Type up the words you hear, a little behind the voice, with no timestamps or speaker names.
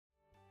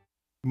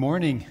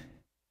Morning.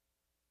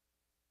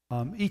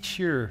 Each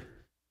year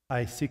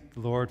I seek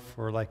the Lord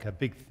for like a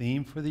big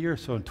theme for the year.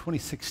 So in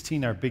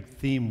 2016, our big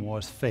theme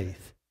was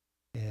faith.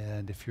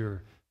 And if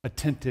you're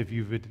attentive,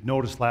 you would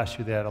notice last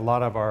year that a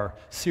lot of our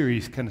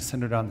series kind of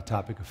centered on the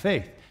topic of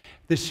faith.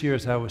 This year,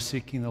 as I was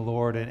seeking the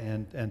Lord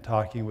and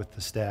talking with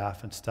the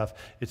staff and stuff,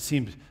 it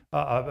seemed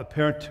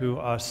apparent to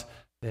us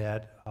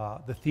that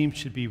the theme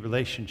should be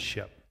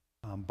relationship.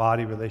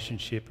 Body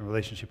relationship and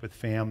relationship with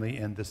family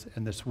in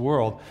this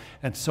world.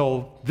 And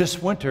so this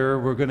winter,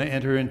 we're going to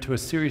enter into a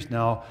series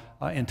now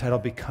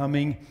entitled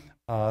Becoming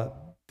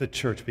the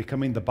Church,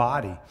 Becoming the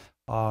Body.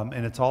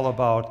 And it's all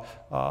about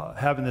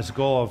having this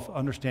goal of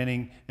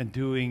understanding and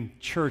doing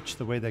church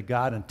the way that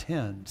God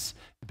intends,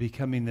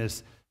 becoming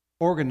this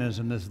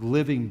organism, this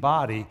living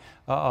body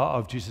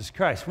of Jesus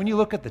Christ. When you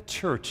look at the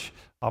church,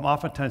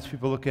 oftentimes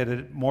people look at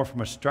it more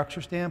from a structure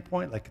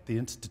standpoint, like the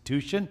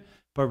institution.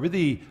 But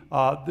really,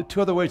 the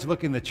two other ways of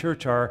looking at the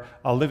church are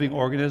a living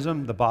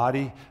organism, the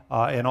body,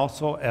 and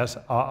also as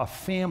a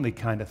family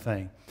kind of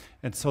thing.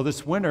 And so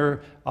this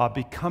winter,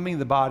 Becoming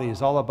the Body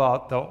is all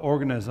about the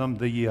organism,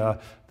 the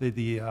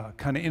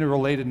kind of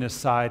interrelatedness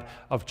side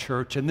of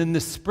church. And then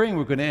this spring,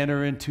 we're going to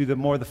enter into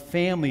the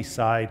family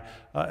side,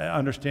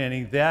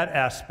 understanding that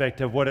aspect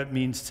of what it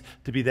means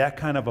to be that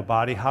kind of a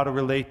body, how to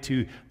relate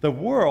to the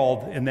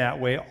world in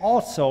that way.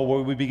 Also,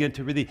 where we begin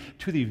to really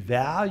truly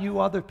value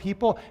other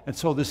people. And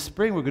so this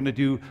spring, we're going to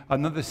do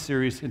another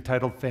series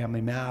entitled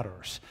Family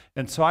Matters.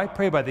 And so I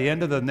pray by the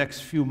end of the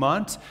next few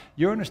months,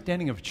 your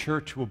understanding of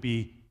church will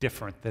be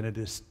different than it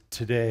is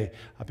today,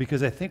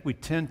 because I think we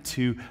tend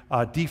to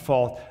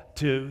default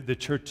to the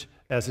church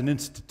as an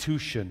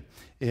institution.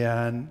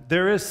 And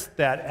there is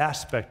that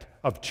aspect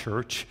of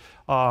church,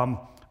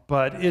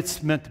 but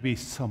it's meant to be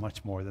so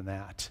much more than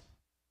that.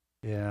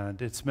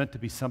 And it's meant to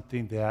be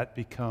something that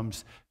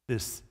becomes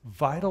this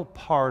vital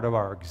part of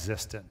our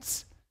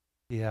existence.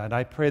 Yeah, and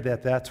I pray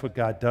that that's what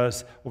God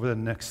does over the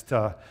next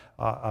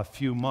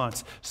few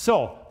months.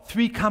 So,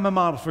 three common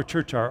models for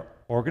church are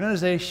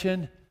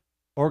organization,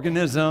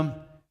 organism,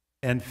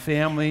 and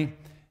family.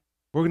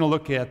 We're going to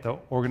look at the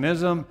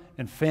organism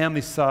and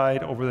family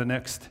side over the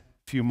next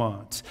few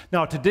months.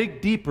 Now, to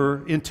dig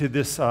deeper into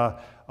this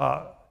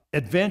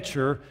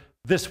adventure,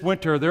 this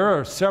winter, there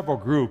are several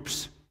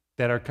groups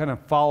that are kind of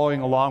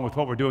following along with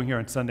what we're doing here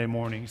on Sunday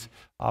mornings.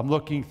 I'm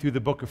looking through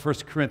the book of 1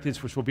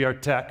 Corinthians, which will be our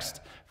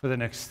text for the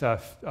next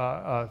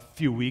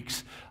few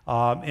weeks,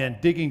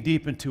 and digging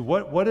deep into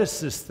what is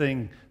this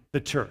thing, the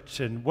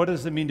church, and what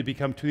does it mean to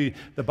become truly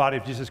the body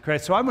of Jesus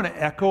Christ. So I'm going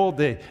to echo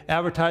the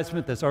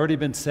advertisement that's already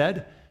been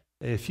said.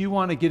 If you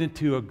want to get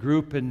into a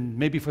group and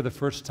maybe for the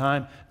first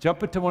time,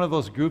 jump into one of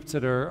those groups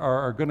that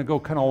are going to go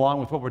kind of along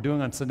with what we're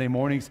doing on Sunday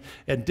mornings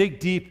and dig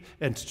deep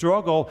and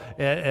struggle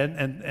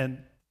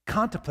and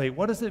contemplate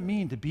what does it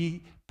mean to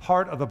be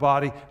part of the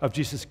body of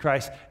Jesus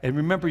Christ. And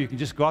remember, you can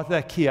just go out to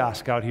that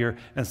kiosk out here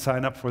and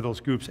sign up for those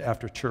groups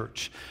after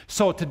church.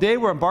 So today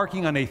we're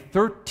embarking on a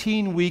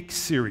 13-week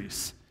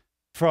series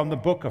from the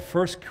book of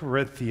 1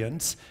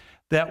 Corinthians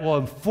that will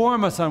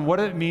inform us on what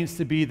it means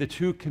to be the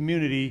true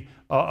community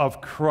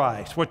of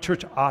Christ, what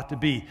church ought to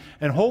be.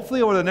 And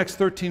hopefully over the next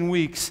 13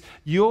 weeks,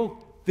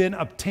 you'll then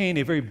obtain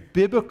a very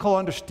biblical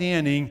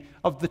understanding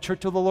of the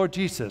church of the Lord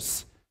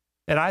Jesus.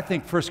 And I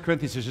think 1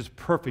 Corinthians is just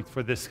perfect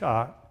for this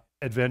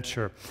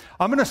adventure.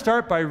 I'm going to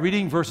start by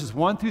reading verses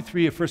 1 through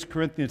 3 of 1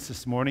 Corinthians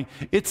this morning.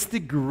 It's the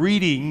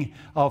greeting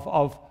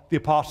of the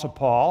Apostle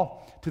Paul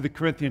to the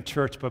Corinthian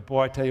church, but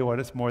boy, I tell you what,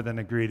 it's more than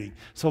a greeting.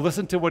 So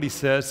listen to what he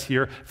says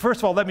here. First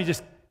of all, let me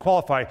just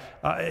qualify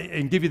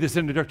and give you this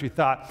introductory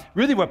thought.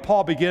 Really what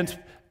Paul begins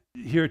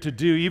here to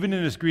do, even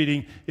in his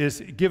greeting,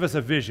 is give us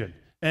a vision.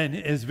 And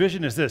his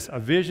vision is this, a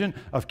vision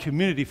of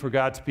community for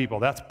God's people.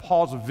 That's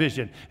Paul's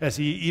vision. As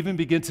he even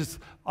begins his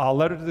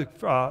letter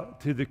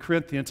to the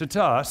Corinthians and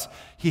to us,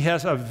 he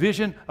has a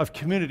vision of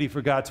community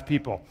for God's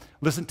people.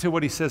 Listen to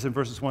what he says in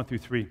verses 1 through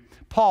 3.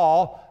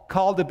 Paul,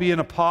 called to be an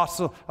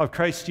apostle of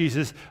Christ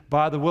Jesus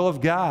by the will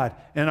of God,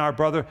 and our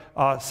brother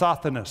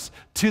Sosthenes,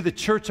 to the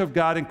church of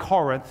God in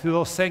Corinth, to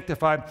those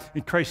sanctified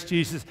in Christ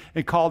Jesus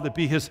and called to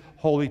be his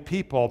holy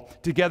people,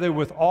 together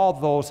with all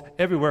those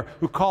everywhere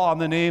who call on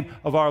the name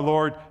of our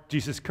Lord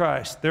Jesus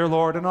Christ, their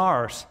Lord and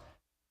ours.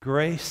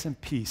 Grace and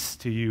peace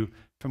to you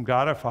from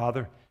God our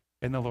Father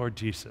and the Lord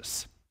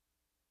Jesus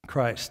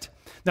Christ.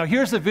 Now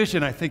here's a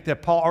vision I think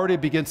that Paul already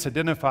begins to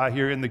identify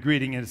here in the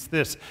greeting, and it's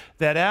this,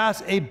 that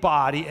as a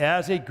body,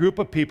 as a group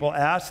of people,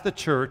 as the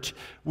church,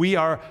 we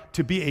are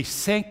to be a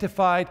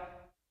sanctified,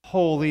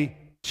 holy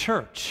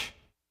church.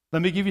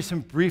 Let me give you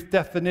some brief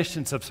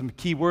definitions of some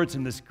key words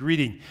in this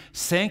greeting.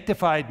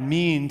 Sanctified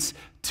means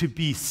to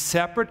be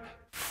separate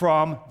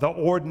from the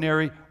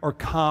ordinary or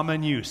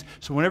common use.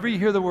 So whenever you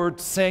hear the word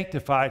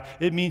sanctified,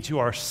 it means you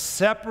are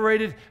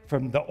separated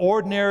from the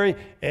ordinary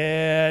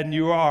and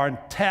you are on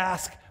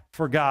task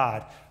for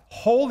God.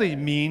 Holy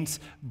means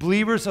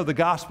believers of the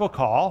gospel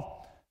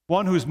call,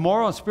 one whose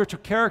moral and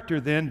spiritual character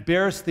then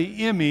bears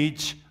the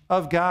image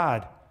of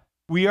God.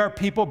 We are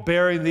people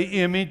bearing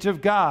the image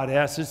of God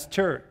as his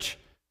church.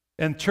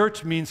 And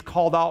church means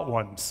called out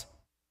ones.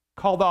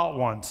 Called out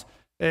ones.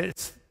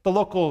 It's the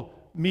local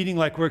meeting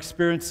like we're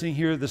experiencing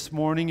here this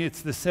morning.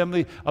 It's the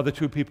assembly of the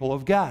true people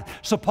of God.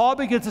 So Paul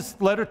begins this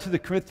letter to the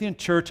Corinthian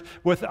church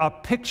with a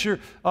picture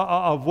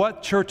of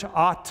what church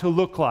ought to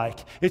look like.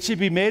 It should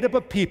be made up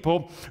of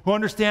people who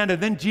understand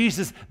that in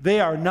Jesus,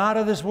 they are not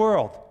of this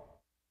world.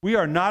 We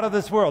are not of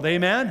this world.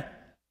 Amen?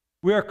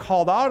 We are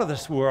called out of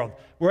this world.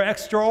 We're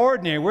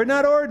extraordinary. We're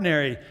not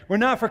ordinary. We're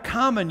not for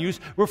common use.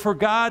 We're for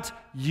God's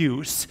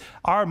use.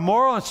 Our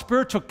moral and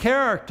spiritual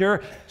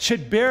character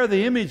should bear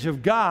the image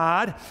of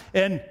God,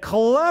 and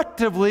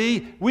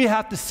collectively, we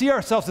have to see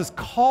ourselves as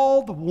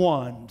called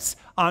ones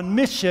on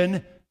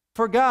mission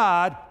for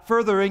God,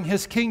 furthering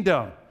His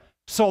kingdom.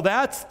 So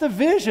that's the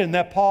vision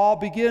that Paul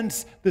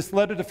begins this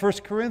letter to 1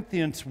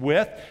 Corinthians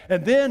with.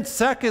 And then,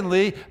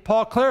 secondly,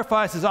 Paul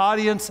clarifies his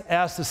audience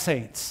as the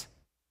saints.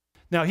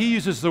 Now, he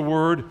uses the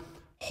word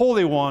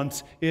holy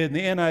ones in the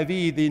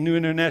NIV, the New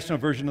International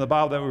Version of the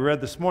Bible that we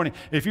read this morning.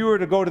 If you were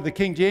to go to the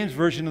King James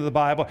Version of the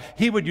Bible,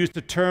 he would use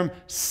the term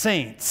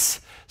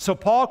saints. So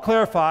Paul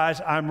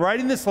clarifies, I'm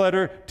writing this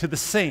letter to the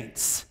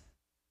saints.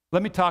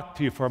 Let me talk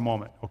to you for a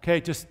moment, okay?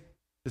 This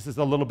is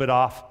a little bit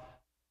off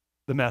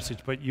the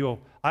message, but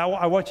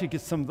I want you to get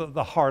some of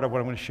the heart of what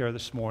I'm going to share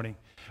this morning.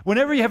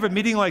 Whenever you have a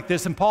meeting like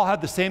this, and Paul had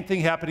the same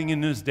thing happening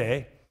in his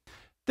day,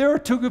 there are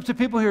two groups of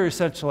people here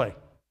essentially.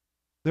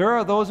 There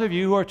are those of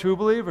you who are true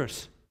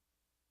believers.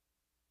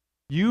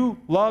 You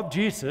love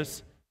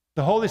Jesus.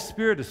 The Holy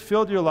Spirit has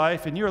filled your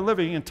life, and you're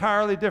living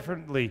entirely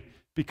differently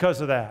because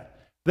of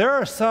that. There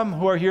are some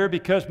who are here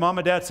because mom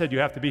and dad said you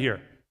have to be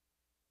here.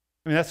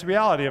 I mean, that's the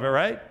reality of it,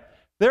 right?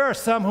 There are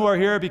some who are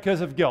here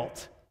because of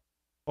guilt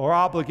or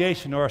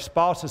obligation, or a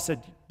spouse has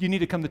said, you need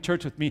to come to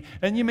church with me,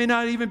 and you may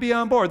not even be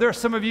on board. There are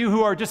some of you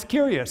who are just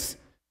curious,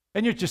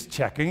 and you're just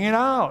checking it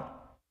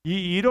out.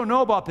 You don't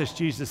know about this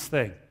Jesus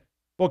thing.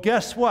 Well,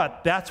 guess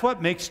what? That's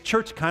what makes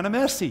church kind of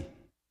messy,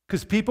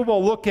 because people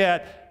will look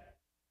at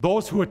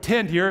those who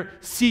attend here,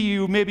 see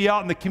you maybe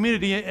out in the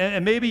community,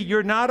 and maybe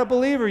you're not a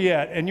believer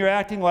yet, and you're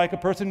acting like a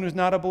person who's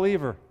not a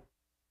believer.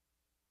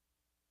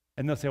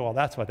 And they'll say, well,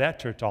 that's what that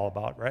church is all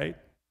about, right?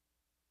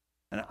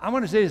 And I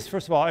want to say this,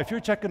 first of all, if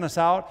you're checking us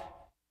out,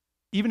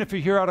 even if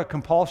you're here out of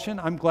compulsion,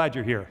 I'm glad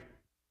you're here.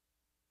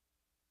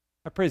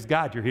 I praise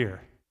God you're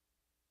here.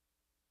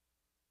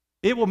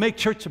 It will make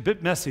church a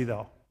bit messy,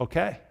 though,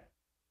 okay?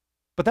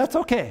 But that's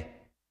okay.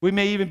 We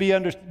may even be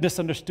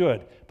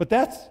misunderstood. But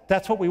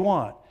that's what we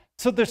want.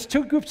 So there's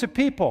two groups of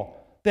people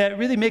that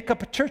really make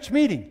up a church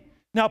meeting.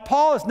 Now,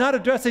 Paul is not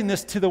addressing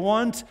this to the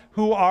ones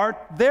who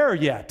aren't there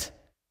yet.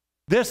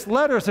 This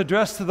letter is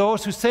addressed to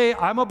those who say,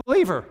 I'm a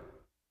believer.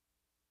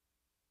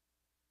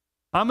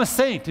 I'm a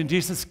saint in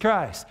Jesus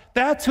Christ.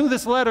 That's who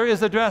this letter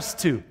is addressed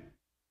to.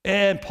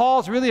 And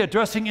Paul's really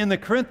addressing in the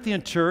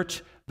Corinthian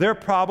church their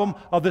problem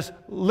of this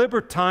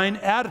libertine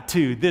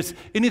attitude, this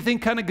anything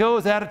kind of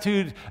goes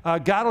attitude.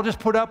 God will just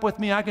put up with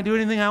me. I can do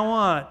anything I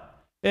want.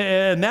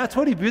 And that's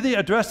what he really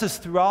addresses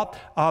throughout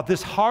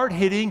this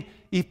hard-hitting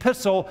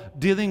epistle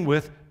dealing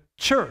with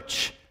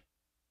church.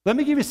 Let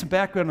me give you some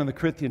background on the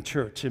Corinthian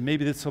church, and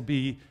maybe this will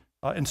be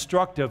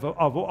instructive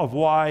of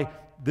why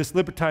this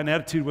libertine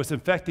attitude was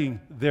infecting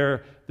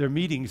their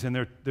meetings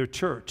and their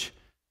church.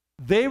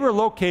 They were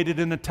located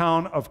in the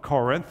town of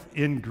Corinth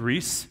in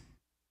Greece,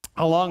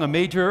 along a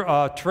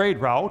major trade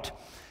route,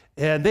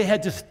 and they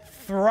had just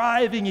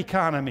thriving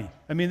economy.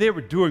 I mean, they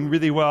were doing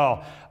really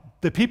well.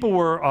 The people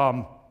were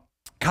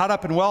caught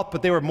up in wealth,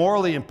 but they were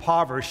morally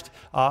impoverished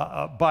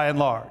by and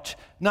large.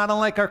 Not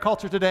unlike our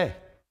culture today.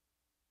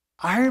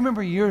 I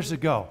remember years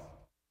ago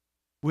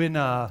when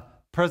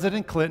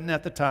President Clinton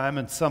at the time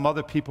and some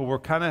other people were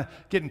kind of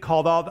getting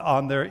called out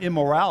on their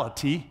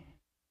immorality.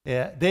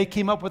 They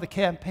came up with a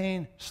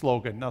campaign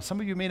slogan. Now, some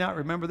of you may not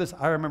remember this.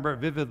 I remember it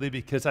vividly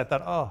because I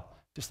thought, oh,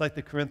 just like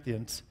the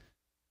Corinthians.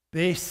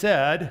 They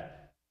said,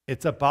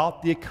 it's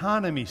about the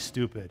economy,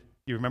 stupid.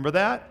 You remember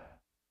that?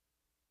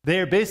 They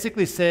are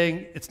basically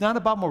saying, it's not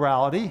about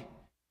morality.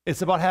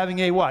 It's about having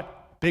a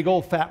what? Big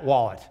old fat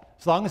wallet.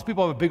 As long as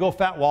people have a big old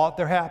fat wallet,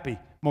 they're happy.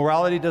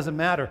 Morality doesn't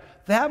matter.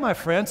 That, my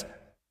friends,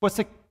 was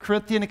the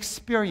Corinthian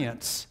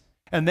experience.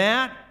 And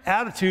that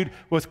attitude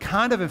was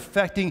kind of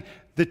infecting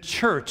the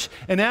church.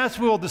 And as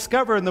we will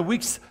discover in the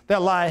weeks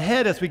that lie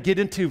ahead as we get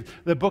into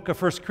the book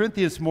of 1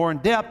 Corinthians more in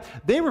depth,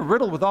 they were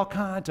riddled with all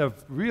kinds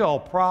of real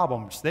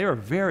problems. They were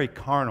very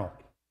carnal.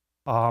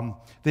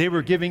 They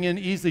were giving in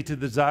easily to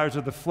the desires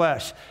of the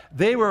flesh.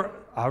 They were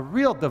a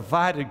real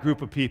divided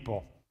group of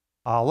people.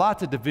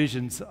 Lots of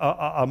divisions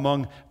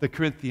among the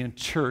Corinthian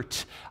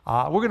church.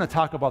 We're going to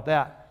talk about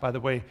that, by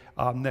the way,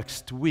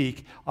 next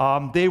week.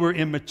 They were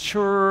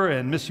immature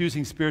and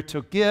misusing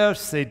spiritual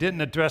gifts. They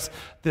didn't address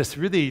this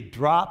really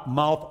drop,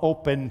 mouth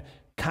open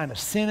kind of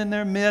sin in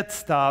their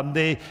midst.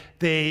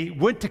 They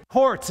went to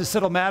courts to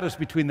settle matters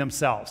between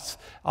themselves.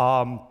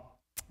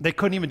 They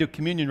couldn't even do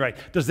communion right.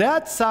 Does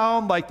that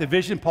sound like the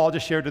vision Paul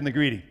just shared in the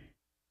greeting?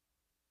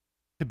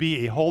 To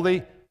be a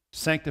holy,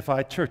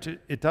 sanctified church?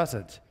 It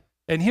doesn't.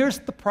 And here's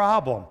the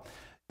problem.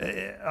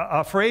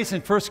 A phrase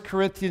in 1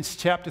 Corinthians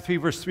chapter 3,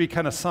 verse 3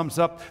 kind of sums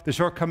up the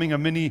shortcoming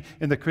of many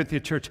in the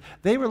Corinthian church.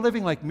 They were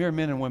living like mere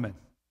men and women.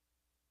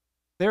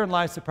 Therein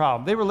lies the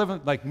problem. They were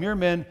living like mere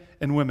men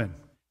and women.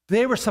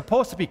 They were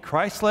supposed to be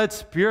Christ-led,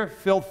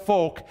 Spirit-filled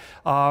folk,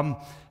 and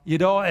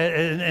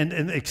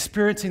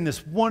experiencing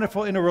this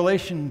wonderful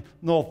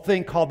interrelational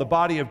thing called the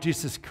body of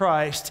Jesus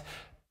Christ.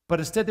 But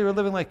instead, they were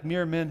living like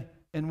mere men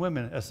and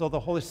women, as though the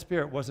Holy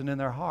Spirit wasn't in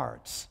their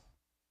hearts.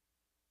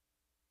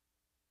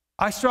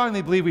 I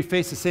strongly believe we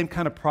face the same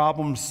kind of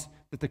problems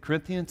that the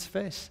Corinthians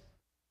face.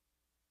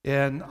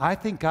 And I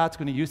think God's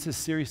going to use this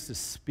series to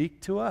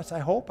speak to us. I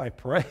hope, I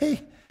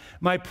pray.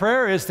 My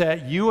prayer is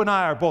that you and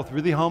I are both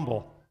really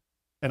humble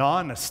and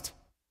honest,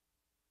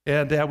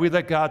 and that we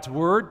let God's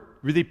word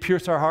really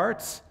pierce our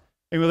hearts,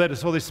 and we let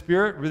His Holy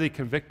Spirit really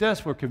convict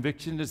us where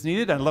conviction is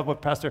needed. I love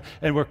what Pastor,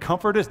 and where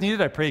comfort is needed,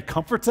 I pray He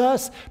comforts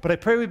us, but I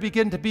pray we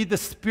begin to be the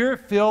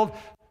Spirit-filled,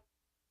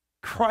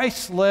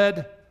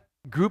 Christ-led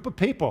group of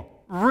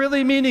people,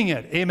 really meaning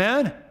it,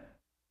 amen?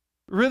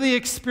 Really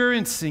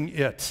experiencing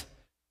it,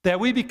 that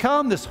we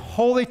become this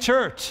holy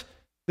church,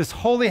 this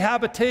holy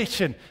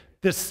habitation,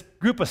 this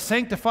group of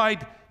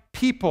sanctified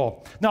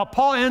people. Now,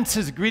 Paul ends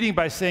his greeting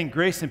by saying,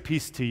 grace and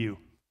peace to you.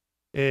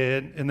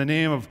 In the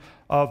name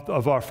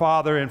of our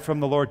Father and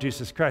from the Lord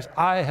Jesus Christ.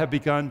 I have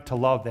begun to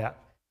love that.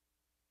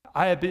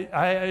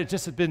 It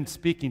just has been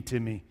speaking to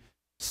me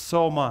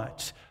so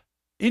much.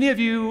 Any of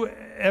you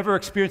ever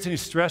experience any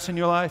stress in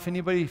your life?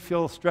 Anybody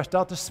feel stressed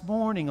out this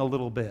morning a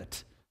little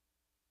bit?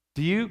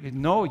 Do you?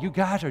 No, you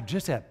guys are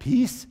just at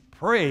peace?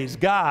 Praise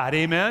God,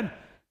 amen?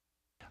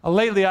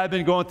 Lately, I've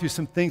been going through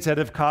some things that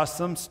have caused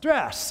some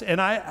stress,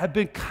 and I have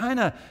been kind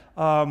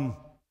of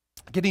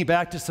getting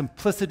back to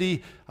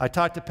simplicity. I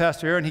talked to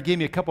Pastor Aaron. He gave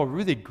me a couple of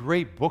really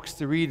great books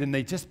to read, and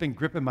they've just been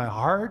gripping my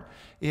heart.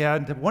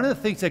 And one of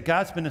the things that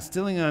God's been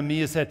instilling on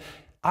me is that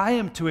I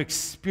am to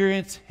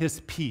experience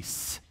His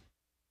peace.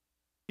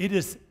 It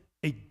is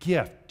a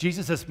gift.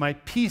 Jesus says, my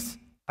peace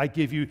I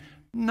give you,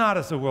 not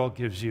as the world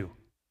gives you.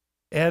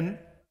 And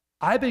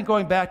I've been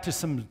going back to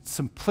some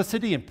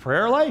simplicity in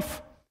prayer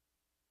life.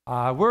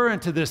 We're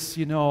into this,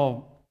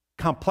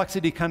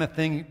 complexity kind of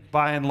thing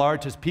by and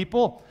large as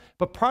people.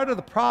 But part of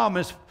the problem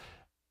is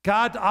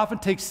God often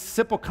takes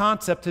simple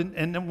concepts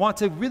and wants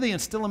to really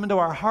instill them into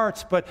our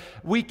hearts, but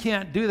we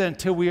can't do that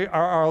until we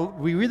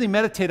really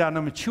meditate on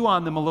them and chew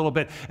on them a little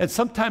bit. And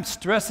sometimes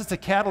stress is the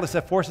catalyst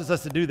that forces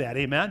us to do that,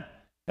 amen?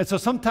 And so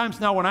sometimes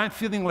now when I'm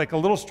feeling like a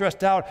little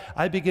stressed out,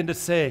 I begin to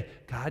say,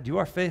 God, you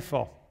are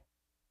faithful,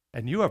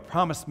 and you have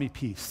promised me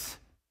peace.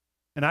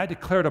 And I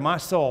declare to my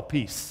soul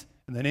peace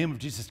in the name of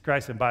Jesus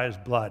Christ and by His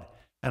blood.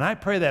 And I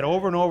pray that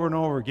over and over and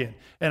over again.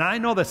 And I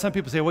know that some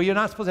people say, well, you're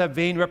not supposed to have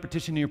vain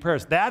repetition in your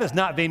prayers. That is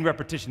not vain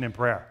repetition in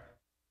prayer.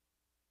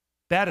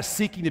 That is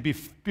seeking to be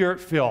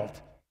Spirit-filled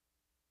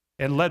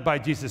and led by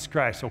Jesus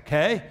Christ,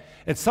 okay?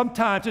 And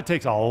sometimes it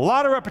takes a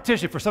lot of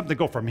repetition for something to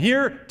go from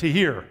here to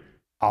here.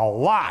 A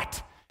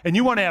lot. And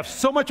you want to have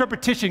so much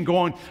repetition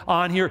going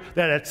on here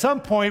that at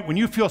some point when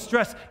you feel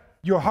stressed,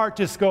 your heart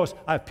just goes,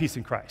 I have peace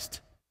in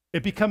Christ.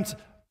 It becomes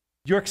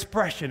your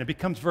expression. It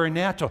becomes very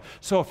natural.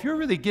 So if you're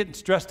really getting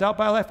stressed out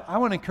by life, I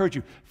want to encourage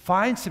you,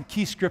 find some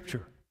key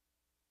scripture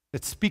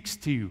that speaks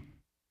to you,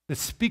 that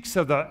speaks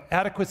of the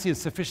adequacy and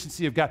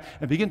sufficiency of God,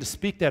 and begin to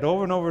speak that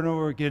over and over and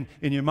over again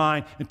in your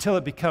mind until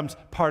it becomes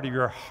part of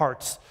your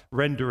heart's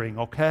rendering,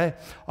 okay?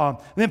 And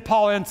then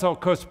Paul ends, of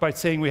course, by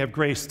saying we have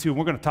grace too. And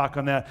we're going to talk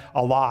on that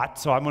a lot,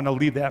 so I'm going to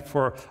leave that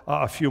for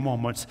a few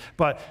moments.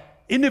 But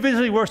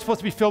individually, we're supposed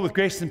to be filled with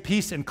grace and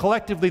peace, and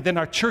collectively, then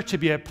our church should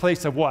be a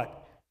place of what?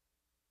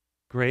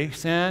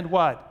 Grace and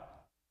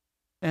what?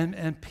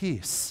 And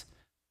peace.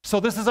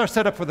 So this is our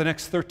setup for the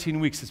next 13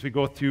 weeks as we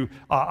go through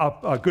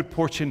a good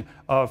portion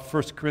of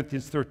 1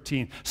 Corinthians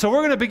 13. So we're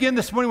going to begin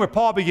this morning where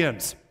Paul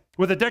begins,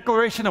 with a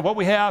declaration of what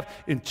we have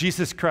in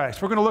Jesus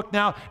Christ. We're going to look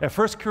now at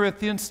 1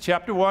 Corinthians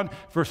chapter 1,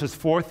 verses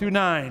 4 through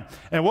 9.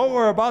 And what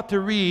we're about to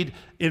read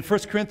in 1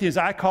 Corinthians,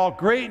 I call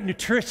great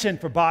nutrition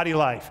for body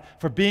life,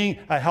 for being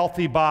a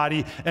healthy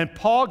body. And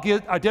Paul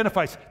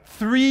identifies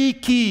three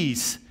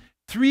keys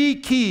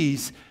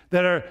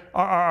that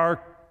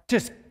are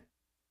just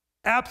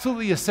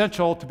absolutely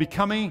essential to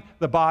becoming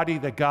the body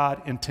that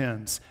God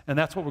intends. And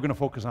that's what we're going to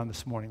focus on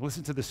this morning.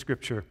 Listen to the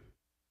scripture.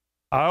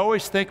 I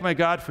always thank my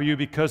God for you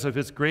because of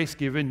His grace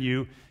given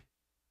you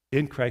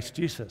in Christ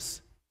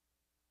Jesus.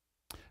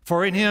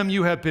 For in Him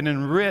you have been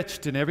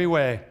enriched in every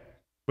way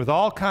with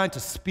all kinds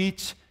of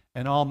speech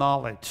and all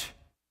knowledge.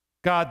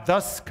 God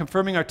thus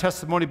confirming our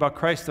testimony about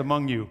Christ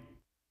among you.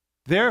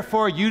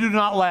 Therefore you do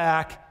not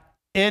lack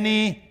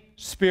any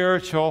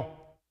spiritual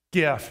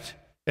gift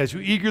as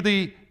you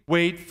eagerly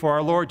wait for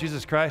our Lord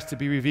Jesus Christ to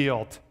be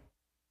revealed.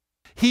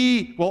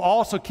 He will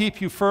also keep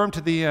you firm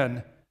to the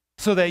end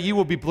so that you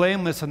will be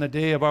blameless on the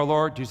day of our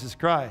Lord Jesus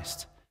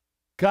Christ.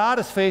 God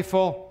is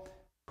faithful,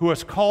 who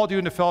has called you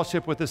into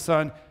fellowship with His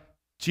Son,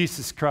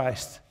 Jesus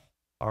Christ,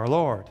 our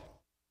Lord.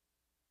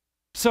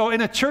 So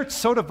in a church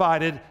so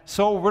divided,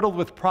 so riddled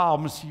with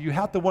problems, you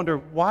have to wonder,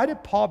 why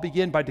did Paul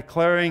begin by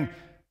declaring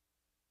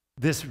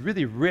this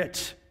really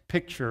rich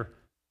picture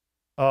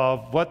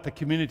of what the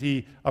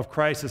community of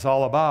Christ is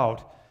all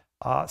about.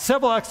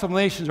 Several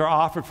explanations are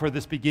offered for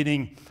this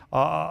beginning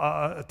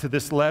to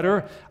this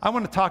letter. I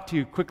want to talk to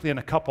you quickly on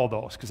a couple of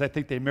those because I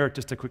think they merit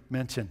just a quick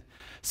mention.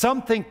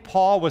 Some think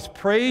Paul was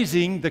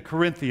praising the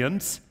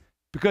Corinthians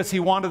because he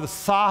wanted to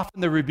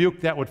soften the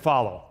rebuke that would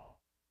follow.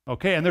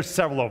 Okay, and there's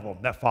several of them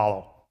that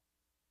follow.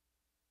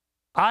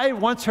 I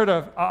once heard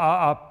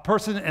a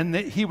person, and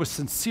he was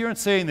sincere in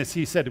saying this.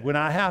 He said, when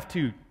I have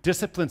to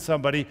discipline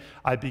somebody,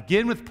 I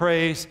begin with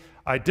praise,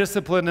 I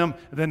discipline them,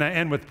 and then I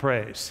end with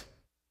praise.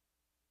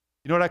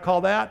 You know what I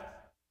call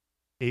that?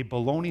 A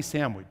bologna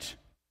sandwich.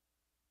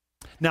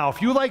 Now,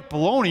 if you like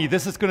bologna,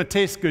 this is going to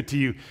taste good to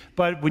you.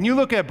 But when you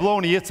look at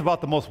bologna, it's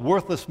about the most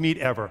worthless meat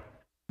ever.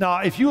 Now,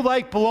 if you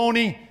like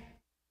bologna,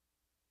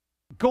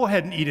 go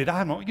ahead and eat it. I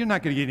don't know. You're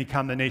not going to get any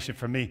condemnation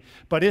from me.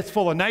 But it's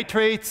full of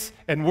nitrates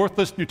and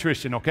worthless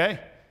nutrition, okay?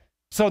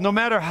 So no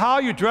matter how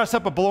you dress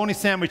up a bologna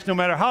sandwich, no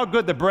matter how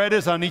good the bread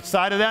is on each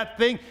side of that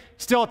thing,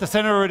 still at the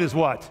center of it is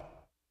what?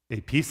 A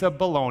piece of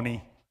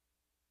bologna.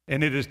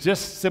 And it is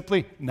just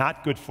simply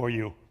not good for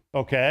you,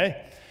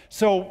 okay?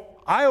 So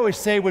I always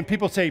say when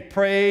people say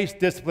praise,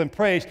 discipline,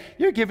 praise,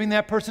 you're giving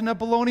that person a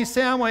bologna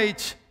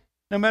sandwich.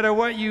 No matter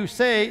what you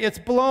say, it's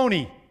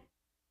bologna,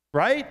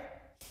 right?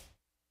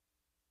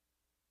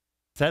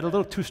 Is that a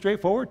little too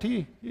straightforward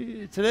to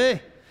you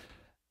today?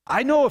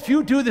 I know if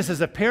you do this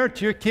as a parent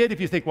to your kid, if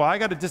you think, well, I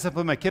got to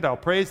discipline my kid, I'll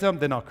praise them,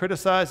 then I'll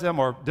criticize them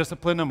or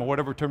discipline them or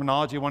whatever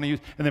terminology you want to use,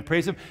 and then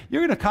praise them,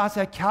 you're going to cause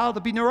that child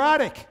to be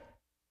neurotic.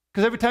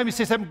 Because every time you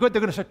say something good,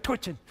 they're going to start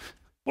twitching.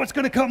 What's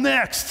going to come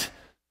next?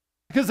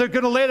 Because they're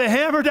going to lay the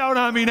hammer down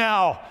on me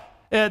now.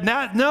 And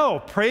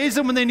praise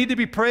them when they need to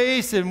be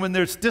praised, and when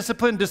there's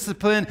discipline,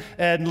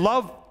 and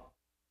love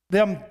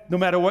them no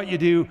matter what you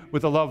do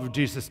with the love of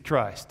Jesus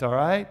Christ, all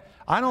right?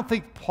 I don't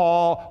think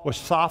Paul was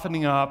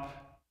softening up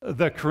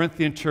the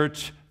Corinthian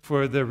church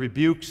for the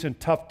rebukes and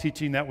tough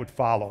teaching that would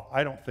follow.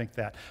 I don't think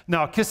that.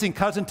 Now, kissing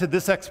cousin to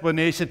this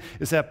explanation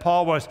is that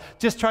Paul was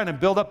just trying to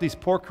build up these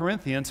poor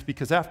Corinthians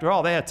because, after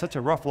all, they had such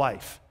a rough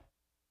life.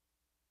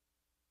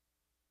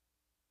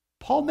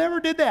 Paul never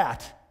did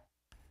that.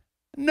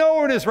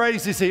 Nowhere in his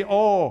writings does he say,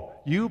 oh,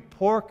 you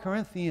poor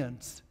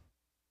Corinthians.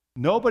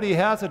 Nobody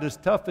has it as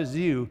tough as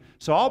you,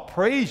 so I'll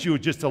praise you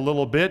just a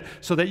little bit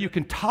so that you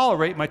can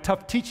tolerate my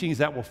tough teachings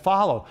that will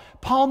follow.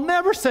 Paul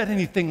never said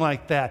anything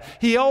like that.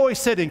 He always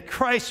said, in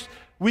Christ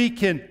we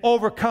can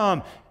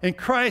overcome. In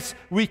Christ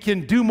we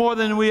can do more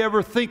than we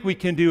ever think we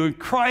can do. In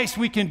Christ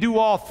we can do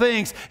all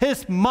things.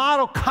 His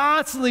motto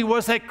constantly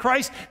was that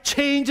Christ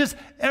changes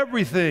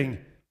everything.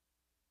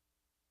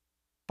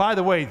 By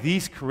the way,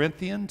 these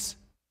Corinthians,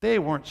 they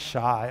weren't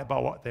shy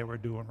about what they were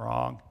doing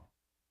wrong.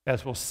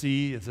 As we'll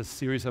see as this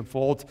series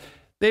unfolds,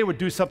 they would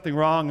do something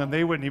wrong and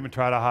they wouldn't even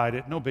try to hide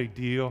it. No big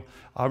deal.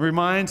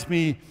 Reminds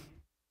me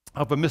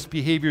of a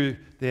misbehavior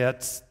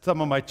that some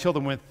of my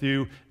children went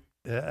through,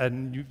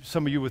 and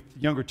some of you with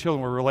younger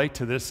children will relate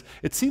to this.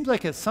 It seems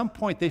like at some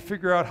point they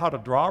figure out how to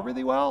draw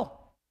really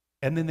well,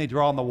 and then they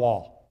draw on the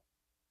wall.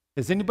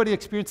 Has anybody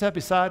experienced that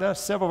beside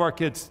us? Several of our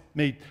kids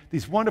made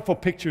these wonderful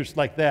pictures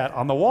like that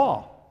on the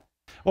wall.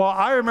 Well,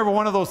 I remember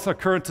one of those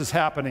occurrences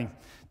happening.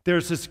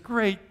 There's this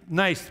great,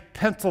 nice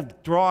pencil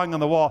drawing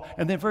on the wall,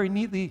 and then very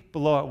neatly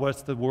below it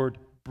was the word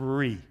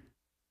Brie.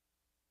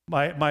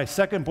 My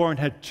second-born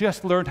had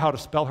just learned how to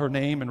spell her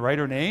name and write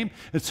her name,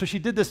 and so she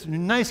did this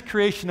nice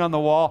creation on the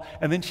wall,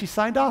 and then she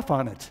signed off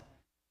on it.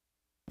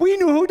 We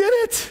knew who did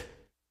it.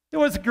 It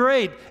was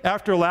great.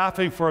 After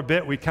laughing for a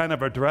bit, we kind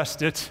of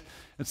addressed it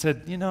and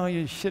said, you know,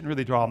 you shouldn't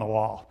really draw on the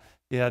wall.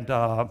 And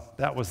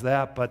that was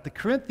that. But the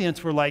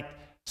Corinthians were like,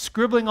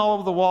 scribbling all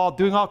over the wall,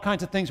 doing all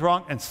kinds of things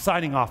wrong, and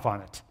signing off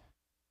on it.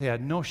 They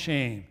had no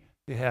shame.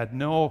 They had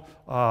no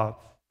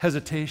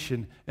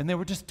hesitation, and they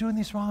were just doing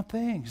these wrong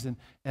things.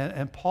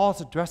 And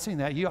Paul's addressing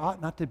that. You ought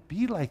not to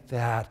be like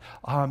that.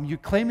 You're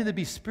claiming to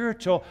be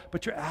spiritual,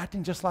 but you're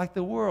acting just like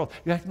the world.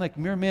 You're acting like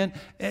mere men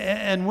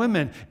and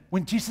women.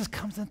 When Jesus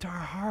comes into our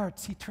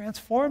hearts, he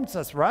transforms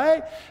us,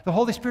 right? The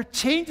Holy Spirit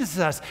changes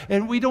us,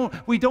 and we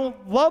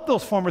don't love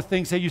those former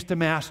things that used to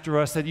master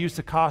us, that used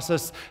to cause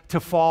us to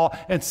fall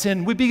and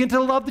sin. We begin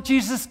to love the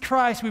Jesus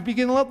Christ. We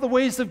begin to love the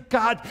ways of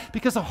God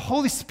because the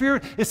Holy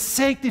Spirit is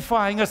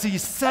sanctifying us.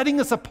 He's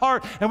setting us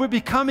apart, and we're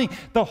becoming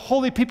the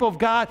holy people of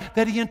God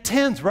that he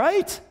intends,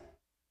 right?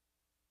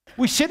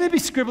 We shouldn't be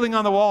scribbling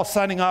on the wall,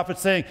 signing off and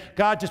saying,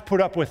 God, just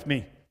put up with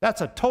me.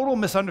 That's a total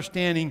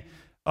misunderstanding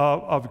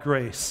of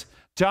grace.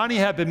 Johnny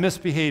had been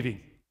misbehaving,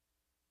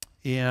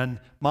 and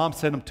Mom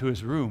sent him to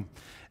his room.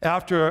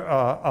 After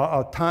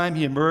a time,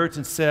 he emerged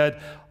and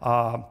said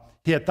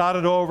he had thought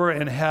it over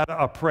and had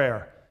a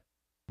prayer.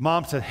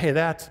 Mom said, hey,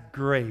 that's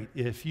great.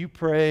 If you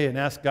pray and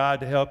ask God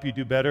to help you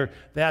do better,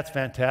 that's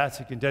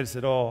fantastic. And Daddy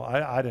said, oh,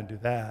 I didn't do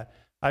that.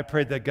 I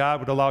prayed that God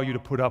would allow you to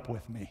put up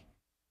with me.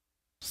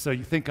 So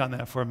you think on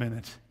that for a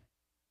minute.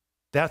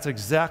 That's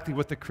exactly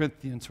what the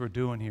Corinthians were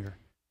doing here.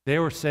 They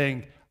were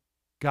saying,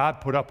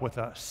 God put up with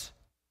us.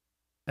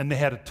 And they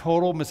had a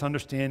total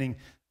misunderstanding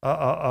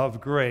of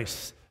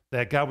grace.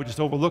 that God would just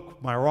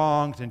overlook my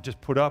wrongs and just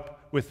put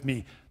up with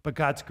me. But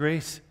God's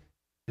grace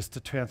is to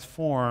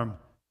transform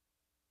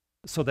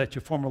so that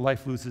your former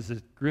life loses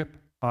its grip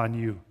on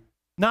you.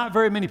 Not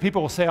very many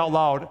people will say out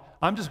loud,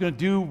 I'm just going to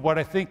do what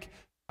I think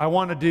I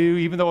want to do,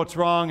 even though it's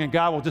wrong, and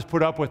God will just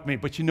put up with me.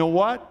 But you know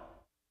what?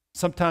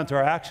 Sometimes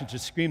our actions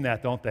just scream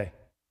that, don't they?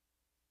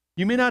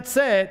 You may not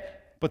say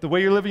it, but the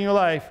way you're living your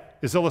life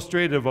is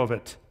illustrative of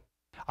it.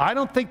 I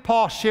don't think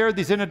Paul shared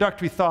these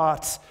introductory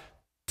thoughts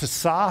to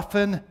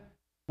soften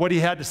what he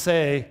had to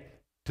say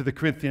to the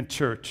Corinthian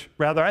church.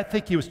 Rather, I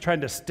think he was trying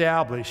to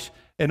establish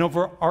an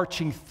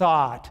overarching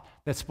thought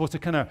that's supposed to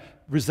kind of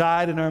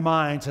reside in our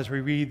minds as we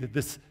read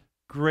this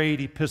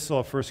great epistle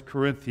of 1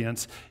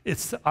 Corinthians.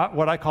 It's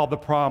what I call the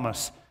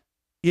promise.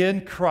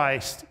 In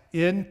Christ,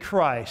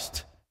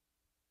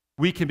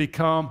 we can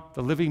become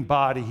the living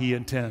body he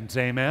intends.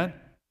 Amen?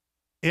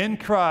 In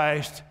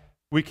Christ,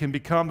 we can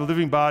become the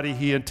living body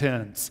he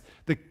intends.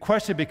 The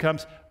question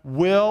becomes,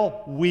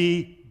 will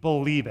we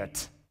believe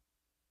it?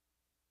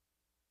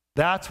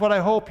 That's what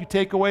I hope you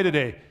take away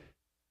today.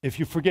 If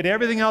you forget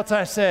everything else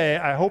I say,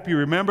 I hope you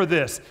remember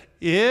this.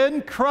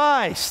 In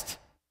Christ,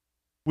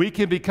 we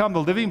can become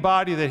the living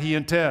body that he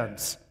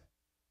intends.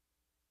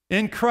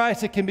 In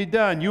Christ, it can be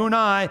done. You and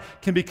I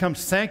can become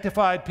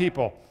sanctified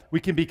people. We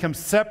can become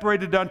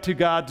separated unto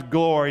God's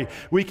glory.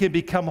 We can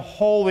become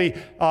holy,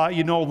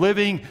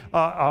 living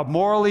a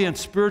morally and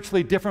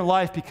spiritually different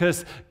life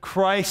because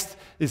Christ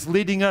is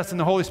leading us and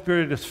the Holy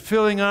Spirit is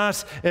filling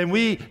us, and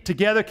we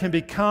together can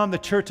become the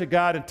church that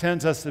God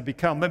intends us to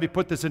become. Let me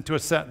put this into a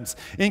sentence.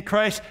 In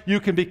Christ, you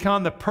can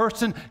become the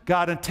person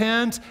God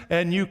intends,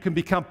 and you can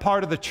become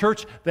part of the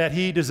church that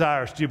he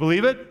desires. Do you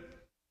believe it?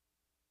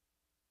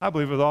 I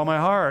believe it with all my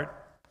heart.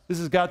 This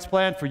is God's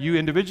plan for you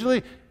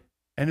individually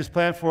and his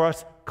plan for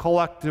us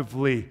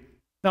collectively.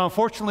 Now,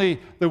 unfortunately,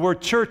 the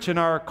word church in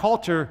our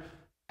culture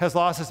has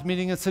lost its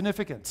meaning and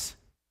significance.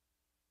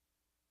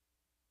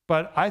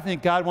 But I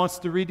think God wants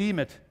to redeem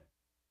it.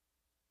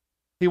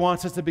 He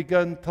wants us to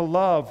begin to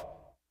love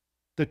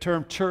the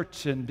term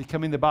church and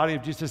becoming the body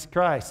of Jesus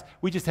Christ.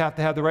 We just have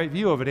to have the right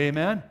view of it,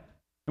 amen?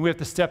 And we have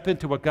to step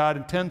into what God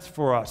intends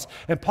for us.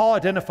 And Paul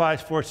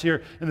identifies for us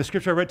here in the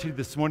scripture I read to you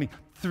this morning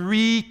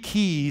 3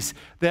 keys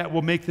that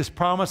will make this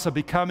promise of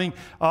becoming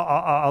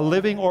a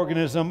living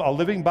organism, a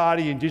living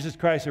body in Jesus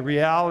Christ a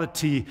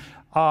reality.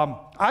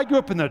 I grew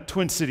up in the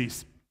Twin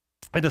Cities,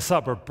 in the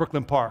suburb,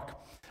 Brooklyn Park.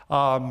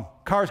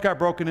 Cars got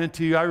broken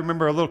into. I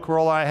remember a little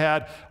Corolla I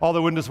had. All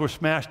the windows were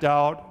smashed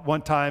out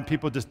one time.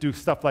 People just do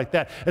stuff like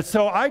that. And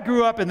so I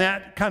grew up in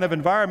that kind of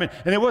environment,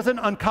 and it wasn't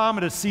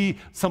uncommon to see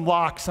some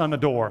locks on the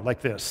door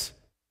like this.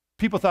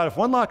 People thought if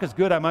one lock is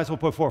good, I might as well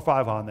put 4 or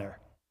 5 on there.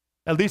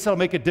 At least that'll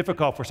make it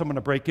difficult for someone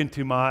to break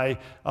into my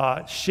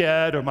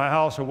shed or my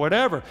house or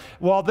whatever.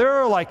 Well, there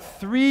are like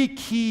 3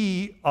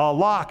 key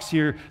locks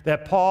here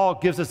that Paul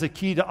gives us a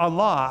key to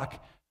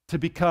unlock to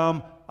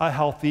become a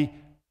healthy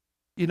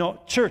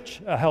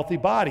church, a healthy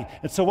body.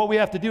 And so what we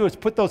have to do is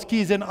put those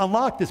keys in,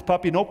 unlock this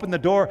puppy, and open the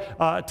door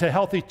to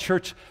healthy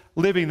church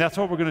living. That's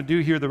what we're going to do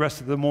here the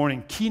rest of the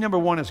morning. Key number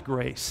 1 is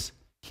grace.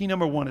 Key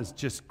number 1 is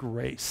just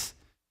grace.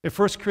 In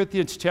 1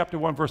 Corinthians chapter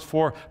 1, verse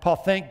 4, Paul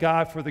thanked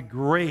God for the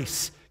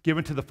grace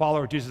given to the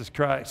follower of Jesus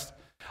Christ.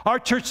 Our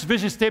church's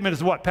vision statement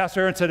is what?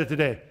 Pastor Aaron said it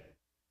today.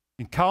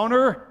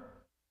 Encounter,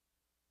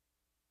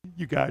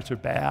 you guys are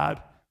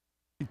bad.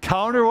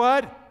 Encounter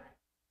what?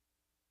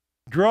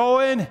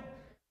 Growing,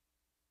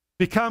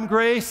 become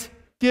grace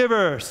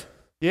givers.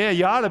 Yeah,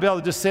 you ought to be able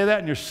to just say that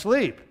in your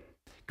sleep.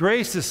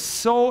 Grace is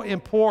so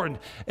important.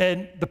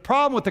 And the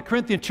problem with the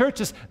Corinthian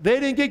church is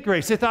they didn't get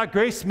grace. They thought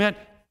grace meant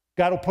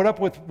God will put up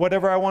with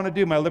whatever I want to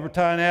do, my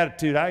libertine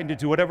attitude. I can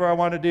do whatever I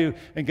want to do,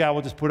 and God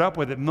will just put up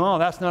with it. No,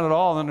 that's not at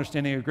all an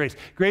understanding of grace.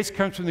 Grace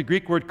comes from the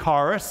Greek word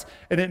charis,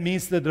 and it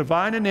means the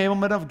divine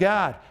enablement of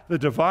God. The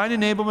divine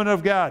enablement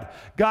of God.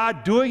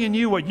 God doing in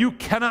you what you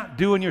cannot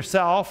do in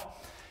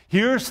yourself.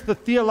 Here's the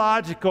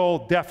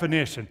theological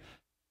definition.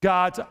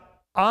 God's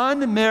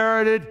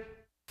unmerited,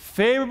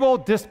 favorable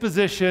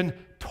disposition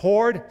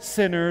toward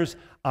sinners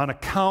on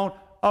account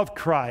of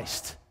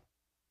Christ.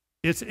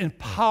 It's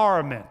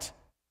empowerment.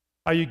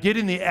 Are you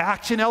getting the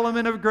action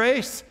element of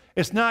grace?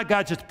 It's not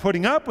God just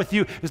putting up with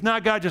you. It's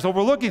not God just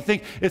overlooking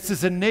things. It's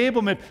this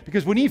enablement,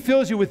 because when he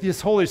fills you with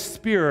his Holy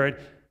Spirit,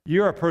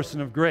 you're a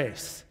person of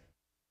grace.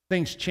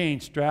 Things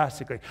change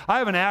drastically. I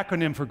have an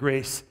acronym for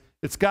grace.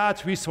 It's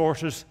God's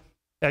resources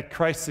at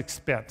Christ's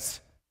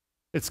expense.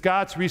 It's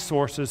God's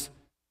resources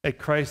at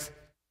Christ's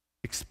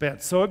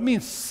expense. So it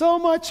means so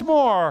much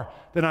more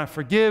than I'm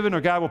forgiven or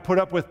God will put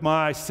up with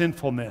my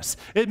sinfulness.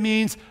 It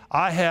means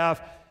I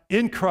have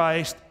in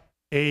Christ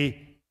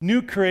a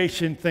new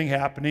creation thing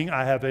happening,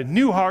 I have a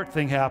new heart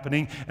thing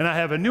happening, and I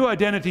have a new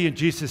identity in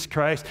Jesus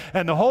Christ,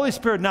 and the Holy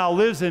Spirit now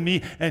lives in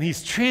me, and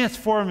he's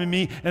transforming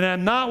me, and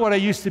I'm not what I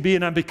used to be,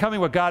 and I'm becoming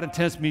what God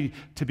intends me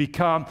to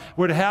become.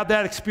 We're to have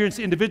that experience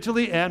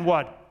individually and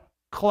what?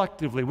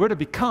 Collectively. We're to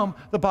become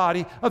the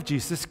body of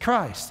Jesus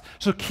Christ.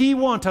 So key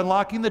 1 to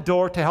unlocking the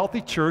door to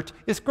healthy church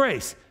is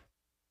grace.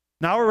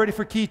 Now we're ready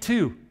for key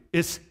 2.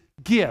 It's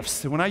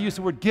gifts. And when I use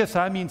the word gifts,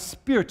 I mean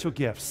spiritual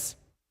gifts.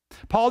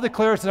 Paul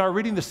declares in our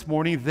reading this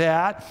morning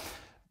that,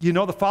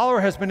 the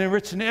follower has been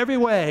enriched in every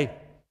way,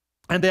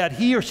 and that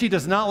he or she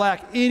does not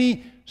lack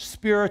any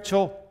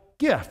spiritual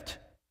gift.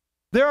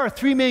 There are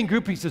three main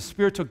groupings of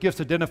spiritual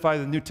gifts identified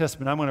in the New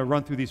Testament. I'm going to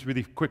run through these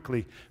really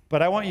quickly,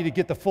 but I want you to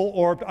get the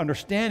full-orbed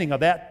understanding of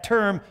that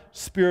term,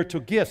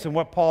 spiritual gifts, and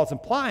what Paul is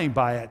implying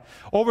by it.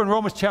 Over in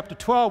Romans chapter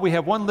 12, we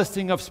have one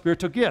listing of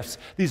spiritual gifts.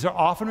 These are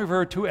often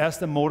referred to as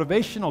the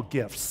motivational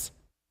gifts.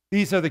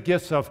 These are the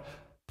gifts of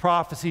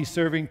prophecy,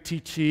 serving,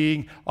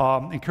 teaching,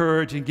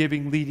 encouraging,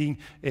 giving, leading,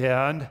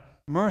 and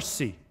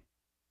mercy.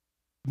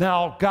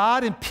 Now,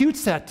 God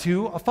imputes that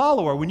to a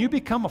follower. When you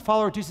become a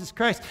follower of Jesus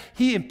Christ,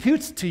 he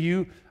imputes to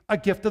you a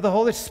gift of the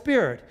Holy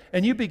Spirit,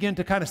 and you begin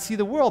to kind of see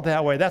the world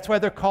that way. That's why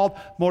they're called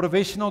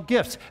motivational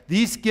gifts.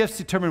 These gifts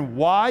determine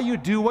why you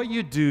do what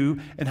you do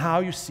and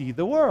how you see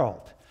the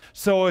world.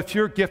 So if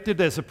you're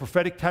gifted as a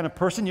prophetic kind of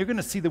person, you're going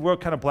to see the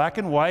world kind of black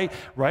and white,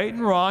 right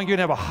and wrong. You're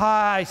going to have a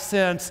high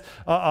sense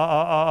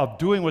of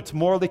doing what's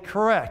morally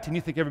correct, and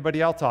you think everybody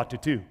else ought to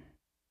too.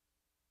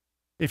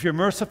 If you're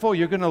merciful,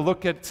 you're going to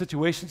look at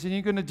situations and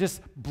you're going to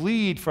just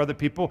bleed for other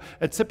people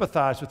and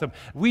sympathize with them.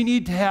 We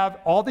need to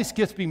have all these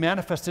gifts be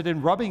manifested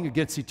and rubbing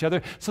against each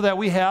other so that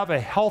we have a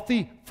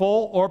healthy,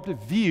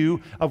 full-orbed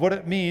view of what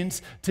it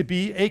means to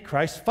be a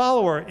Christ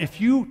follower.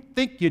 If you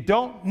think you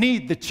don't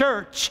need the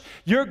church,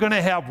 you're going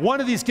to have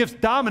one of these gifts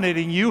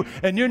dominating you,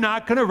 and you're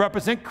not going to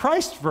represent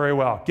Christ very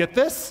well. Get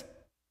this?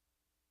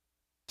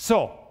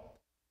 So,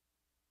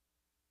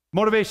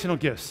 motivational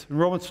gifts in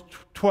Romans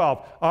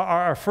 12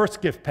 are our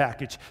first gift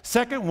package.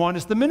 Second one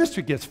is the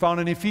ministry gifts found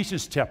in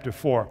Ephesians chapter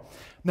 4.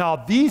 Now,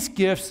 these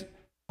gifts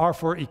are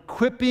for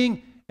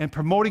equipping and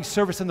promoting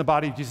service in the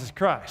body of Jesus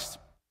Christ.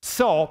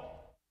 So,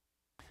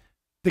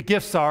 the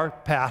gifts are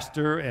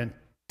pastor and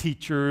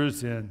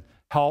teachers and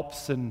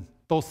helps and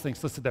those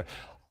things listed there.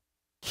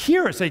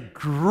 Here is a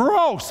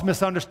gross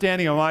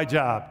misunderstanding of my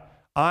job.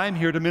 I'm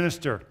here to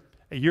minister.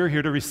 You're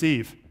here to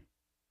receive.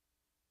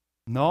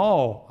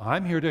 No,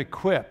 I'm here to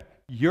equip.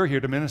 You're here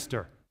to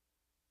minister.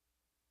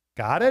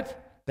 Got it?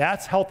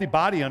 That's healthy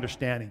body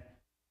understanding.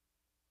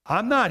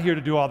 I'm not here to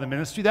do all the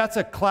ministry. That's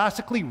a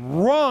classically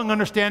wrong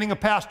understanding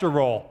of pastor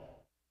role.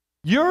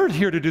 You're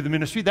here to do the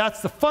ministry.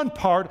 That's the fun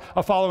part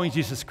of following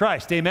Jesus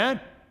Christ. Amen?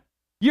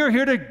 You're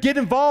here to get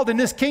involved in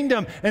this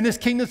kingdom and this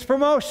kingdom's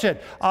promotion.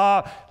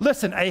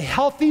 Listen, a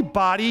healthy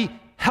body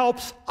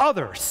helps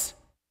others.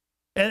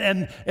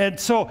 And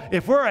so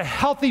if we're a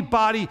healthy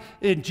body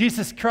in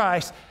Jesus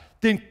Christ,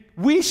 then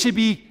we should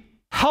be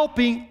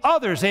helping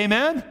others,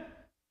 amen?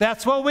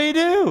 That's what we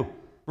do,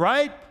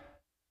 right?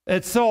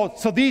 And so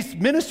these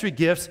ministry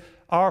gifts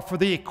are for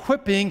the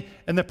equipping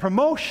and the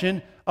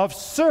promotion of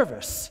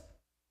service.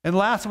 And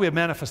lastly, we have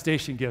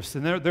manifestation gifts,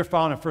 and they're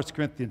found in 1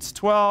 Corinthians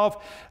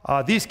 12.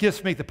 These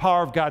gifts make the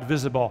power of God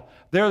visible.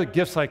 They're the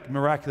gifts like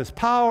miraculous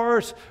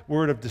powers,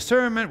 word of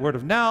discernment, word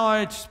of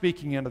knowledge,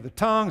 speaking in other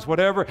tongues,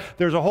 whatever.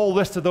 There's a whole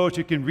list of those.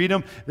 You can read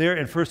them there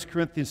in 1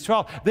 Corinthians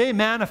 12. They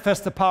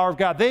manifest the power of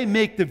God. They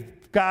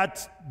make God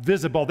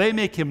visible. They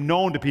make him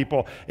known to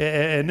people,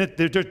 and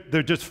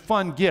they're just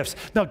fun gifts.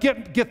 Now,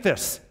 get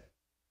this.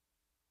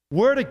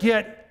 We're to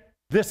get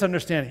this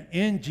understanding.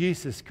 In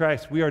Jesus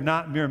Christ, we are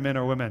not mere men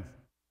or women.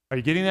 Are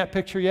you getting that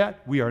picture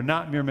yet? We are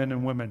not mere men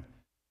and women,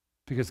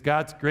 because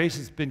God's grace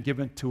has been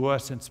given to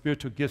us and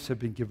spiritual gifts have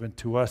been given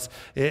to us.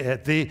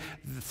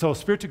 So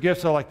spiritual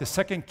gifts are like the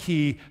second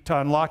key to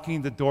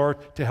unlocking the door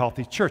to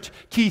healthy church.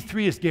 Key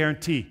 3 is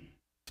guarantee.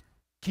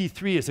 Key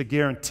 3 is a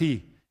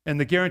guarantee. And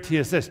the guarantee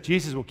is this: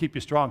 Jesus will keep you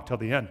strong till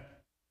the end.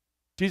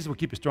 Jesus will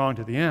keep you strong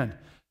to the end.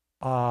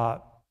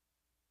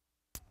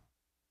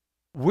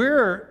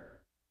 We're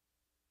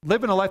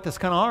living a life that's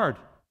kind of hard.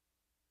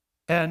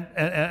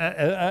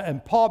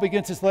 And Paul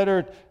begins his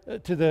letter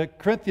to the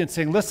Corinthians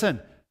saying,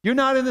 listen, you're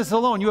not in this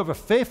alone. You have a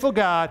faithful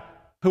God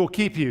who will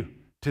keep you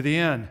to the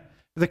end.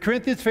 The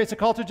Corinthians face a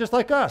culture just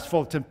like us,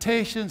 full of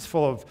temptations,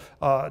 full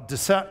of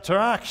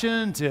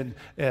distractions and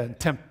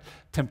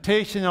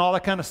temptation and all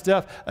that kind of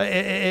stuff.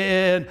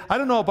 And I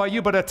don't know about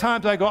you, but at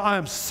times I go, I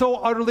am so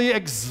utterly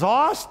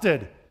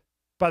exhausted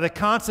by the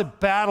constant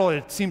battle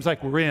it seems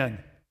like we're in.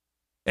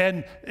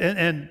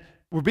 And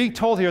we're being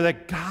told here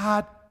that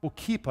God will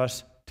keep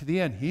us to the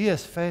end. He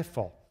is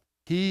faithful.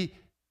 He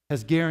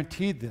has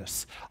guaranteed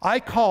this. I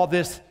call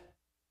this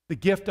the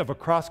gift of a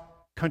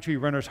cross-country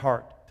runner's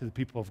heart to the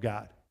people of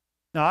God.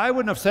 Now, I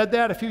wouldn't have said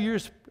that a few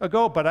years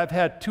ago, but I've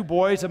had 2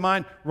 boys of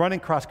mine running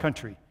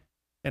cross-country,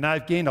 and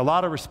I've gained a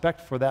lot of respect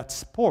for that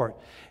sport.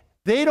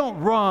 They don't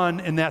run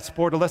in that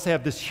sport unless they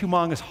have this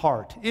humongous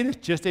heart. It is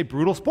just a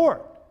brutal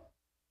sport.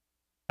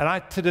 And I,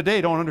 to today,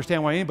 don't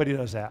understand why anybody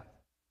does that.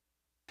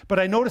 But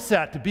I noticed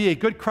that to be a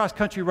good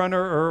cross-country runner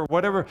or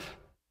whatever,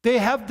 they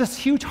have this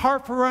huge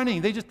heart for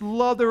running. They just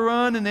love to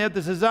run, and they have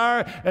this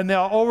desire, and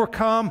they'll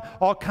overcome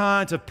all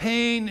kinds of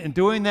pain in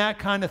doing that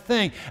kind of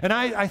thing. And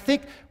I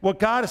think what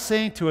God is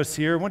saying to us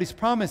here, and what he's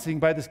promising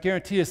by this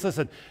guarantee is,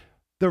 listen,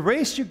 the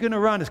race you're going to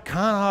run is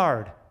kind of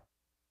hard,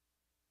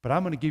 but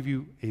I'm going to give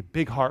you a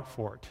big heart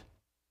for it.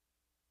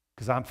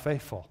 because I'm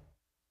faithful.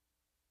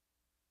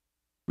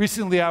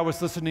 Recently, I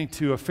was listening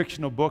to a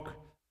fictional book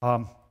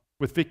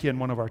with Vicki on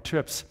one of our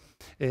trips,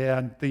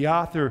 and the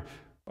author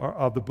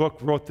of the book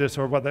wrote this,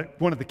 or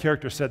one of the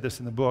characters said this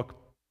in the book.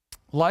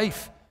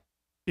 Life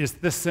is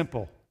this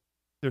simple.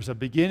 There's a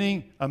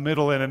beginning, a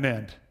middle, and an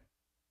end.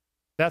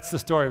 That's the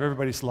story of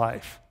everybody's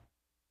life.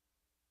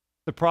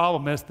 The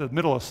problem is the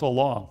middle is so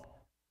long.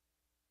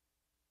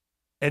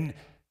 And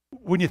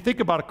when you think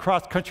about a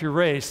cross-country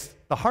race,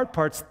 the hard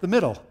part's the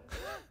middle.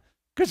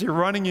 Because you're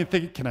running, you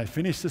think, can I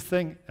finish this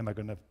thing? Am I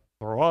going to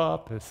throw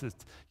up? Is it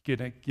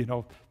going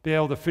to, be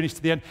able to finish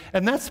to the end?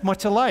 And that's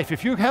much of life.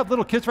 If you have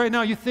little kids right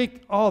now, you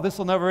think, oh, this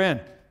will never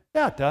end.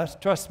 Yeah, it does.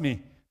 Trust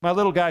me. My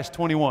little guy's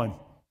 21.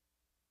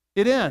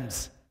 It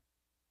ends.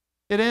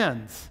 It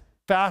ends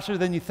faster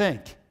than you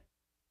think.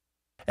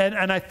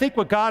 And I think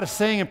what God is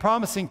saying and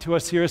promising to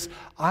us here is,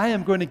 I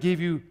am going to give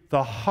you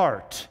the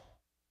heart,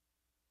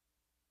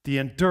 the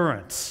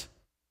endurance,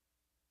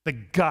 the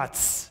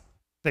guts,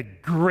 the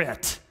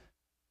grit,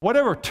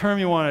 whatever term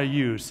you want to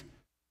use,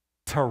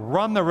 to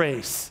run the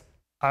race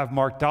I've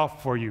marked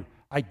out for you.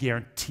 I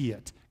guarantee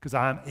it, because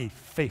I'm a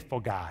faithful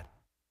God.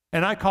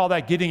 And I call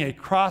that getting a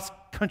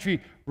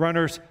cross-country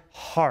runner's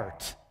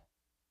heart.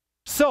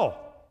 So,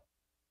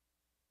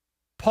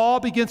 Paul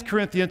begins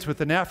Corinthians with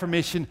an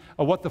affirmation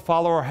of what the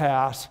follower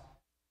has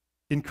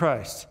in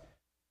Christ.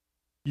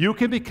 You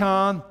can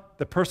become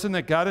the person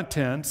that God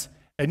intends,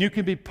 and you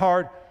can be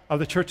part of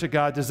the church that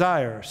God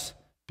desires.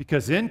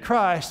 Because in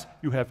Christ,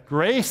 you have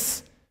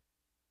grace,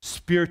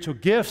 spiritual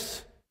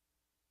gifts,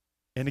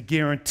 and a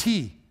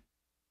guarantee.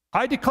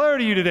 I declare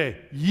to you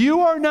today, you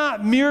are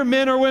not mere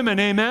men or women,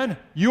 amen?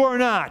 You are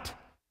not.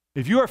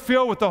 If you are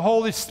filled with the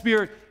Holy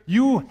Spirit,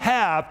 you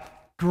have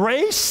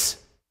grace,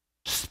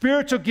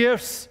 spiritual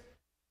gifts,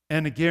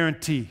 and a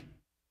guarantee.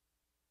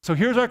 So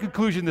here's our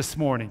conclusion this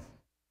morning.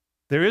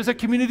 There is a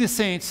community of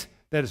saints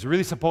that is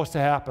really supposed to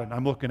happen.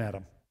 I'm looking at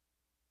them.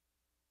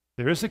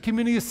 There is a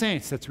community of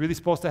saints that's really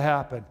supposed to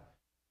happen.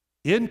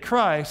 In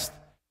Christ,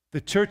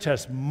 the church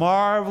has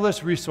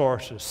marvelous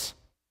resources.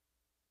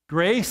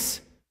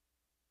 Grace,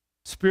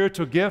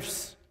 spiritual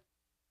gifts,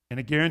 and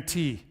a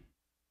guarantee.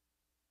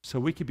 So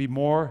we could be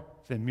more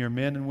than mere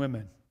men and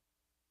women.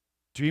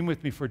 Dream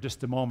with me for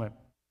just a moment.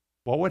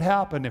 What would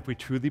happen if we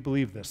truly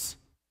believe this?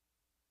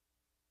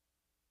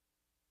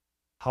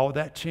 How would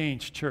that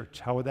change church?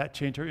 How would that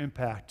change our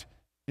impact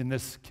in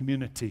this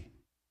community?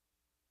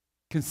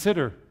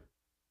 Consider,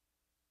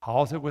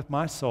 how is it with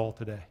my soul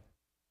today?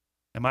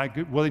 Am I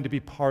willing to be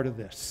part of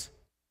this?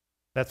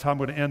 That's how I'm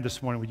going to end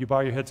this morning. Would you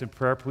bow your heads in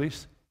prayer,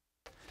 please?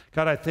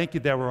 God, I thank you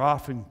that we're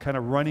often kind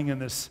of running in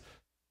this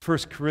 1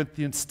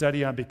 Corinthians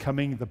study on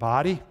becoming the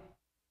body.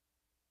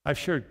 I've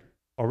shared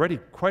already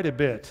quite a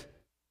bit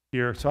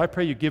here, so I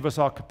pray you give us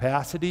all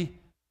capacity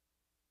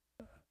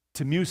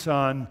to muse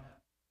on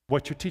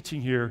what you're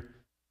teaching here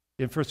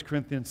in 1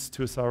 Corinthians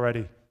to us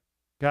already.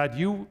 God,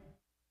 you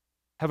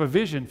have a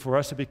vision for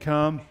us to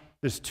become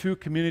this true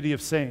community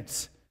of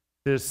saints,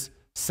 this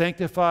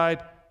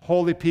sanctified,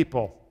 holy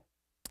people,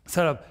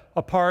 set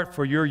apart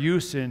for your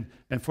use and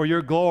for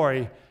your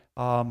glory,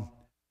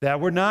 that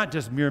we're not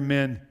just mere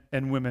men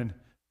and women,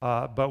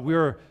 but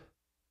we're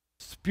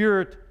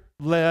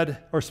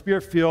spirit-led or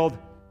spirit-filled,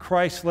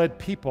 Christ-led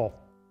people.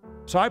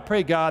 So I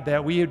pray, God,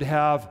 that we would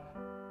have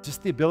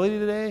just the ability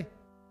today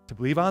to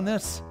believe on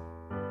this,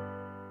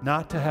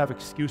 not to have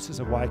excuses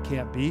of why it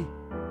can't be,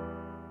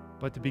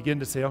 but to begin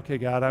to say, okay,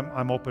 God,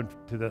 I'm open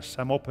to this.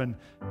 I'm open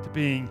to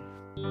being,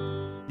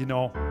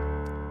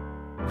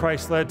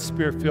 Christ-led,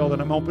 spirit-filled,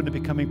 and I'm open to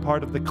becoming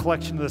part of the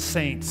collection of the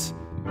saints,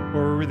 who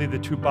are really the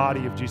true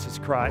body of Jesus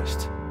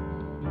Christ.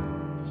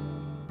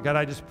 God,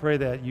 I just pray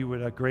that you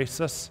would grace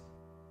us,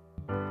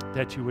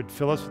 that you would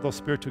fill us with those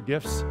spiritual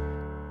gifts,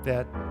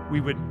 that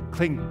we would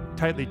cling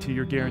tightly to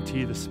your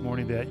guarantee this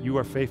morning that you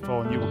are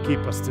faithful and you will keep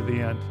us to the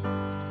end.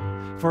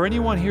 For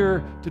anyone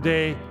here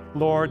today,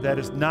 Lord, that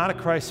is not a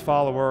Christ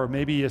follower, or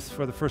maybe is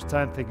for the first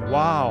time thinking,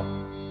 wow,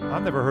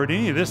 I've never heard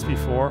any of this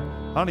before.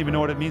 I don't even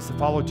know what it means to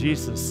follow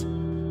Jesus.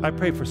 I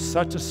pray for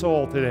such a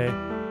soul today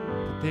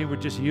that they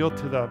would just yield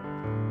to the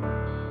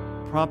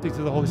promptings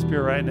of the Holy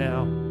Spirit right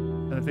now,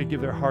 and that they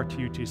give their heart to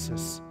you,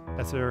 Jesus,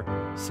 as their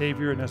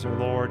Savior and as their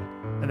Lord,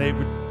 and they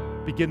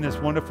would begin this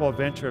wonderful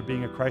adventure of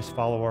being a Christ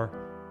follower.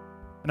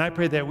 And I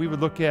pray that we would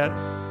look at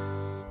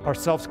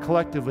ourselves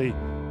collectively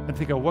and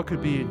think of what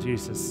could be in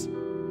Jesus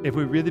if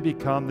we really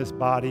become this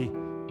body,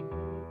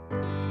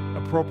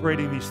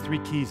 appropriating these three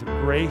keys of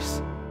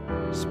grace,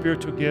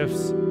 spiritual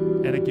gifts,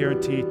 and a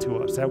guarantee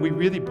to us, that we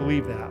really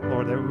believe that,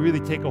 Lord, that we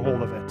really take a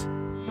hold of it.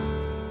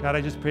 God,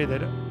 I just pray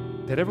that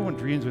everyone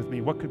dreams with me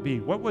what could be.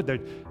 What would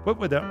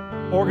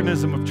the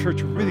organism of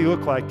church really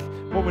look like?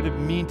 What would it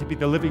mean to be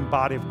the living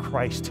body of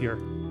Christ here?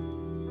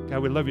 God,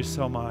 we love you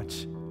so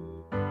much.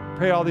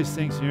 Pray all these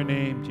things in your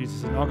name,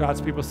 Jesus. And all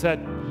God's people said,